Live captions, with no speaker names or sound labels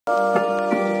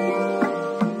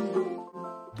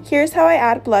Here's how I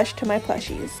add blush to my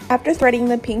plushies. After threading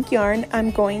the pink yarn,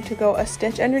 I'm going to go a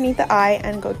stitch underneath the eye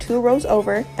and go 2 rows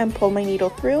over and pull my needle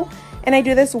through. And I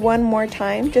do this one more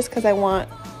time just because I want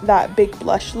that big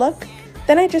blush look.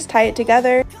 Then I just tie it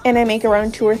together and I make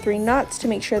around 2 or 3 knots to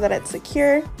make sure that it's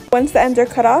secure. Once the ends are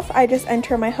cut off, I just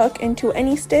enter my hook into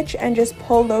any stitch and just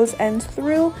pull those ends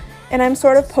through. And I'm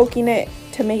sort of poking it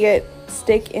to make it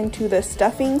stick into the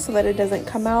stuffing so that it doesn't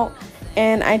come out.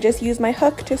 And I just use my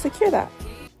hook to secure that.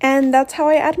 And that's how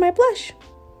I add my blush.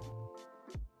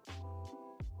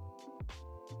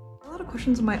 A lot of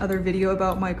questions in my other video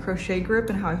about my crochet grip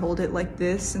and how I hold it like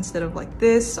this instead of like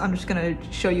this. I'm just gonna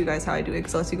show you guys how I do it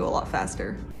because it lets you go a lot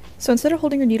faster. So instead of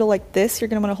holding your needle like this, you're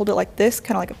gonna wanna hold it like this,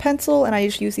 kind of like a pencil, and I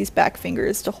just use these back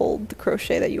fingers to hold the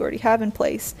crochet that you already have in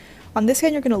place. On this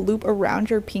hand, you're gonna loop around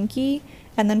your pinky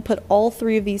and then put all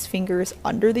 3 of these fingers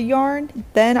under the yarn.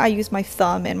 Then I use my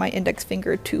thumb and my index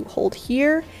finger to hold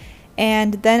here.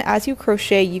 And then as you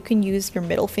crochet, you can use your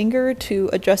middle finger to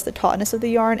adjust the tautness of the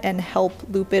yarn and help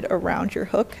loop it around your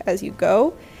hook as you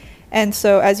go. And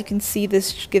so as you can see,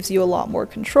 this gives you a lot more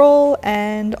control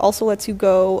and also lets you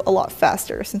go a lot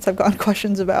faster, since I've gotten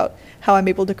questions about how I'm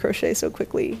able to crochet so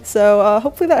quickly. So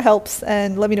hopefully that helps,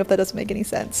 and let me know if that doesn't make any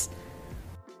sense.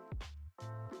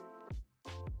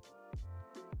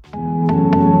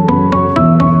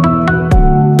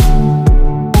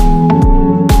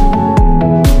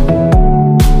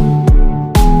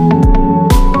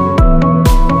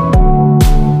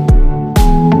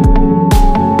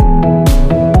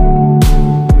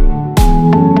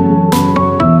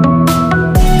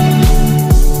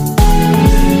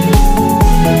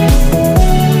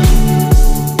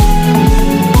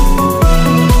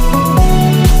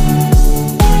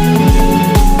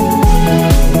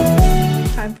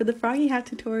 The froggy hat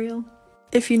tutorial.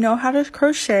 If you know how to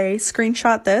crochet,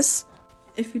 screenshot this.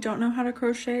 If you don't know how to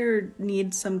crochet or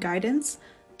need some guidance,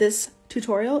 this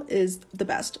tutorial is the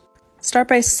best. Start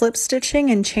by slip stitching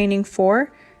and chaining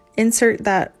 4. Insert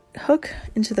that hook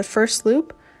into the first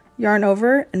loop, yarn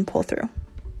over, and pull through.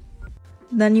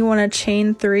 Then you want to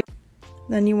chain 3.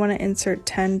 Then you want to insert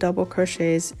 10 double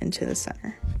crochets into the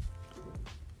center.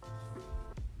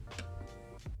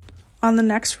 On the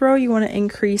next row, you want to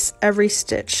increase every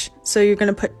stitch. So you're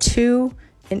going to put 2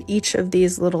 in each of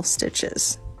these little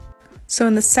stitches. So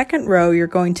in the second row, you're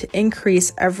going to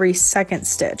increase every second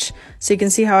stitch. So you can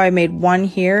see how I made 1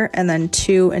 here and then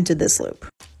 2 into this loop.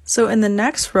 So in the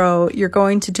next row, you're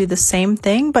going to do the same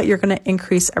thing, but you're going to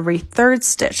increase every third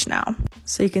stitch now.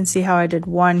 So you can see how I did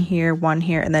 1 here,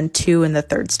 and then 2 in the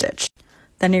third stitch.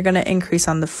 Then you're going to increase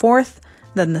on the 4th,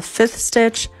 then the 5th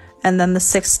stitch, and then the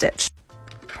 6th stitch.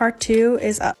 Part 2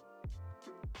 is up.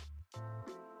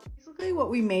 Basically what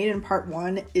we made in part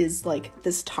 1 is like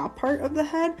this top part of the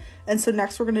head, and so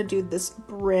next we're going to do this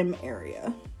brim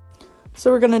area.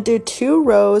 So we're going to do 2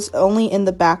 rows only in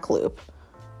the back loop.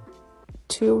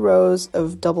 2 rows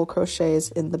of double crochets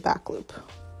in the back loop.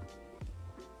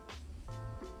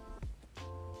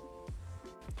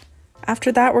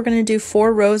 After that, we're going to do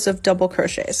 4 rows of double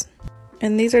crochets.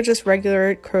 And these are just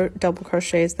regular double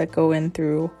crochets that go in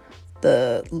through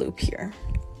the loop here.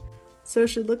 So it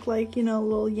should look like, you know, a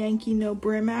little Yankee no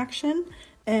brim action.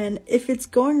 And if it's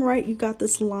going right, you got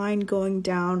this line going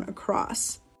down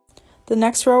across. The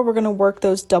next row, we're going to work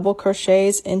those double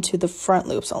crochets into the front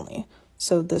loops only.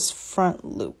 So this front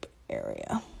loop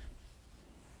area.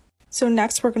 So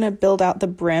next we're going to build out the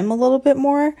brim a little bit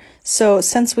more. So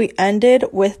since we ended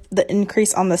with the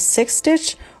increase on the 6th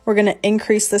stitch, we're going to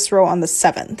increase this row on the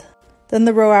 7th. Then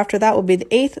the row after that will be the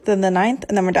 8th, then the 9th,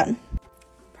 and then we're done.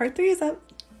 Part 3 is up.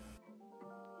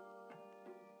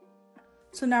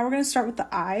 So now we're going to start with the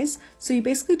eyes. So you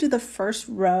basically do the first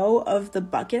row of the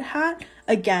bucket hat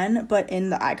again, but in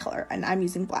the eye color, and I'm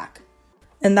using black.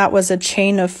 And that was a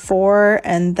chain of 4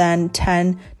 and then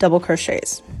 10 double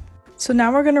crochets. So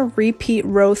now we're going to repeat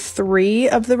row 3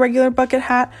 of the regular bucket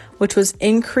hat, which was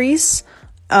increase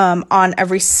on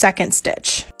every second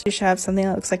stitch. So you should have something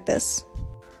that looks like this.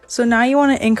 So now you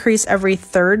want to increase every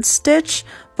third stitch,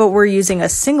 but we're using a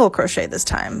single crochet this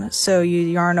time. So you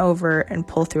yarn over and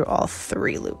pull through all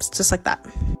 3 loops, just like that.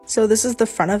 So this is the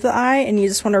front of the eye, and you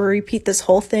just want to repeat this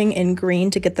whole thing in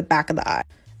green to get the back of the eye.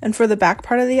 And for the back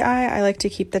part of the eye, I like to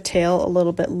keep the tail a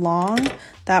little bit long.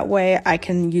 That way I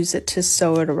can use it to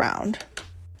sew it around.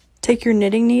 Take your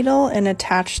knitting needle and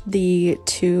attach the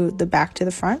back to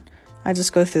the front. I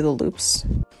just go through the loops.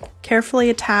 Carefully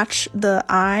attach the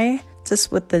eye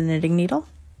just with the knitting needle.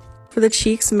 For the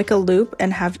cheeks, make a loop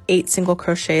and have 8 single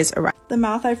crochets around. The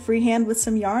mouth I freehand with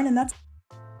some yarn, and that's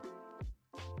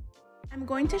I'm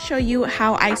going to show you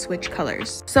how I switch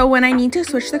colors. So when I need to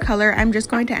switch the color, I'm just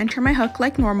going to enter my hook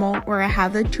like normal where I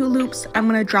have the 2 loops. I'm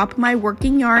going to drop my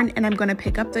working yarn and I'm going to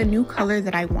pick up the new color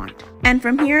that I want. And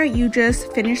from here, you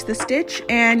just finish the stitch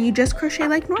and you just crochet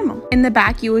like normal. In the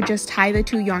back, you would just tie the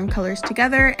 2 yarn colors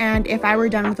together. And if I were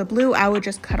done with the blue, I would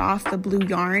just cut off the blue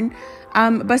yarn.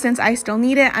 But since I still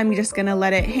need it, I'm just going to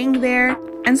let it hang there.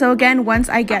 And so again, once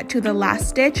I get to the last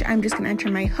stitch, I'm just going to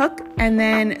enter my hook and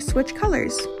then switch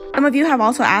colors. Some of you have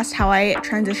also asked how I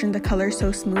transition the color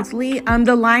so smoothly.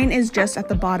 The line is just at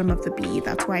the bottom of the bead.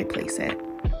 That's where I place it.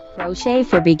 Crochet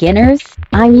for beginners.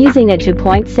 I'm using a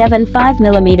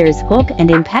 2.75mm hook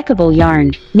and impeccable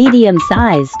yarn, medium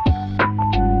sized.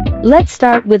 Let's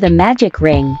start with a magic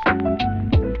ring.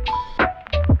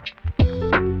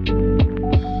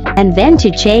 And then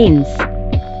 2 chains.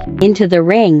 Into the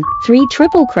ring, 3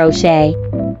 triple crochet.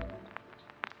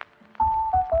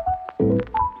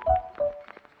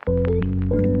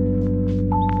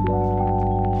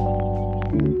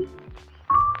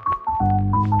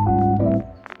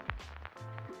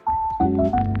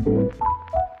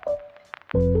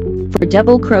 For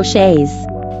double crochets.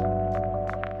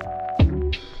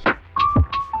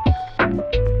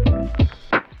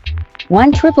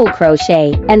 One triple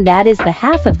crochet, and that is the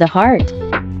half of the heart.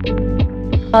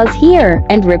 Pause here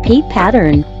and repeat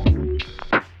pattern.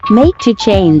 Make 2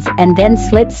 chains and then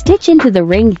slip stitch into the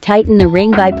ring. Tighten the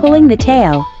ring by pulling the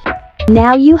tail.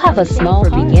 Now you have a small for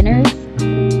beginners.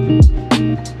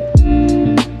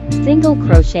 Single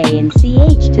crochet in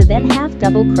CH2, then half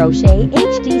double crochet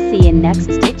HDC in next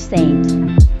stitch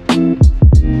same.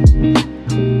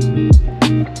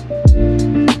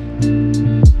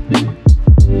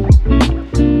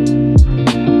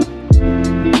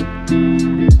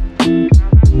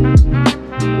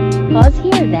 Pause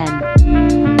here then.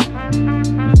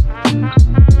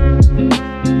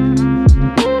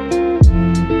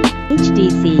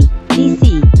 HDC, DC,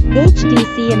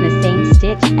 HDC in the same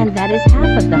stitch, and that is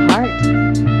half of the heart.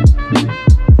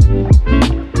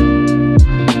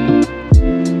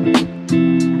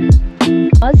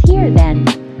 Pause here then.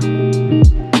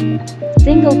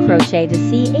 Single crochet to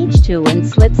CH2 and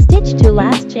slip stitch to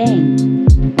last chain.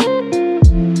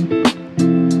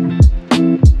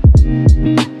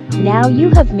 Now you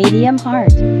have medium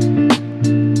heart.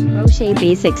 Crochet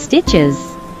basic stitches.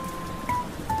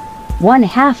 1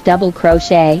 half double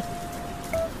crochet.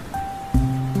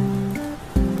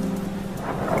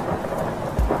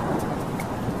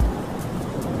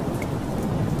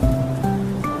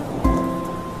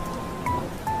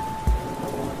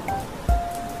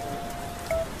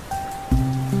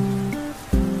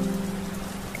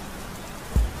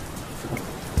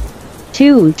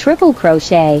 Two triple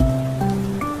crochet.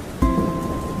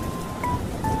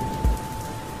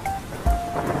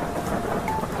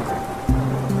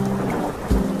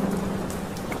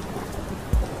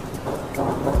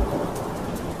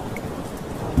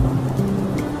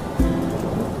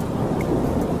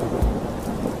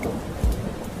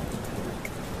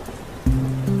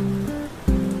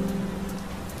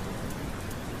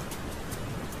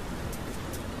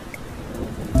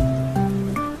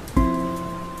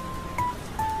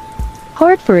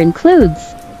 Heart for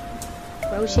includes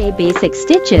crochet basic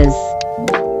stitches,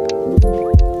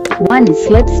 1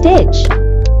 slip stitch,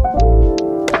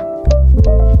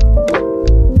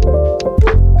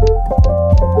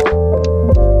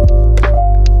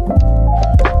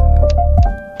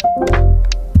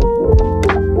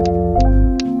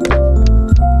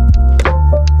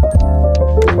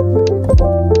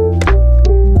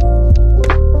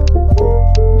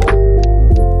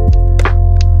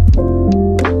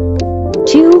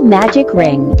 magic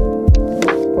ring.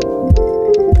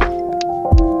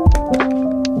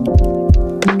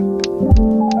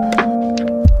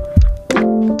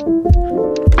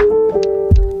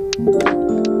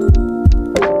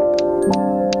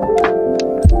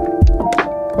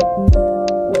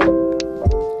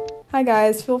 Hi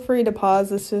guys, feel free to pause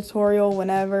this tutorial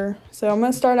whenever. So I'm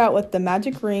going to start out with the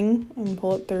magic ring and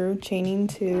pull it through, chaining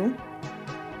 2.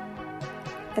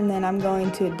 And then I'm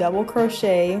going to double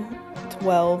crochet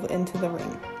 12 into the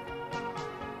ring.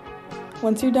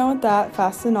 Once you're done with that,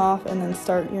 fasten off and then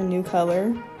start your new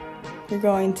color. You're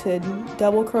going to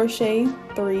double crochet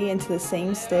 3 into the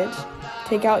same stitch,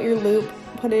 take out your loop,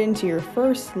 put it into your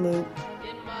first loop,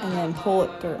 and then pull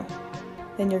it through.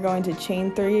 Then you're going to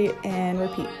chain 3 and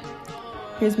repeat.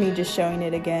 Here's me just showing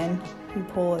it again. You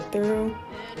pull it through,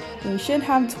 and you should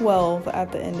have 12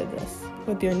 at the end of this.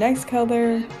 With your next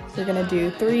color, you're going to do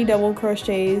 3 double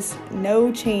crochets,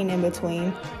 no chain in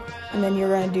between, and then you're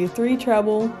going to do 3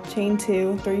 treble, chain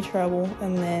 2, 3 treble,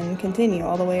 and then continue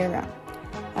all the way around.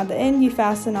 At the end, you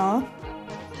fasten off,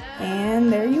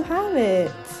 And there you have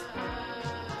it.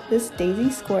 This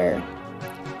daisy square.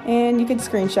 And you can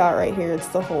screenshot right here, it's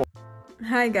the whole.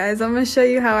 Hi guys, I'm going to show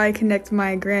you how I connect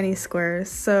my granny squares.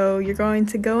 So you're going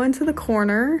to go into the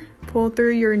corner, pull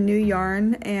through your new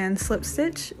yarn and slip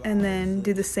stitch, and then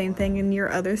do the same thing in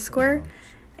your other square.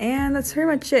 And that's pretty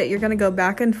much it. You're going to go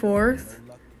back and forth,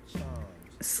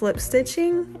 slip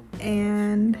stitching,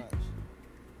 and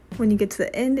when you get to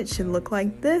the end, it should look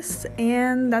like this,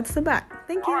 and that's the back.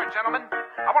 Thank you. All right, gentlemen,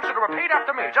 I want you to repeat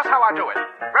after me, just how I do it.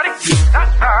 Ready?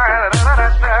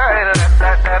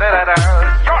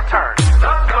 Your turn.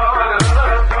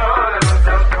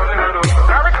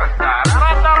 Very good.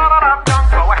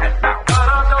 Go ahead now.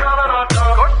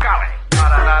 Good golly.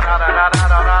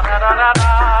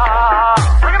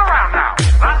 Bring it around now.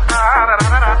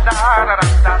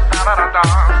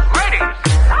 Ladies.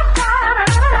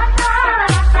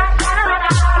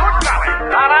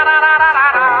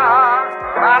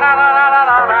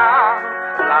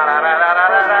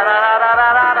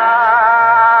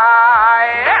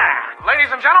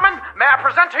 Ladies and gentlemen, may I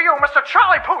present to you Mr.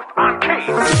 Charlie Puth on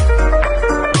keys.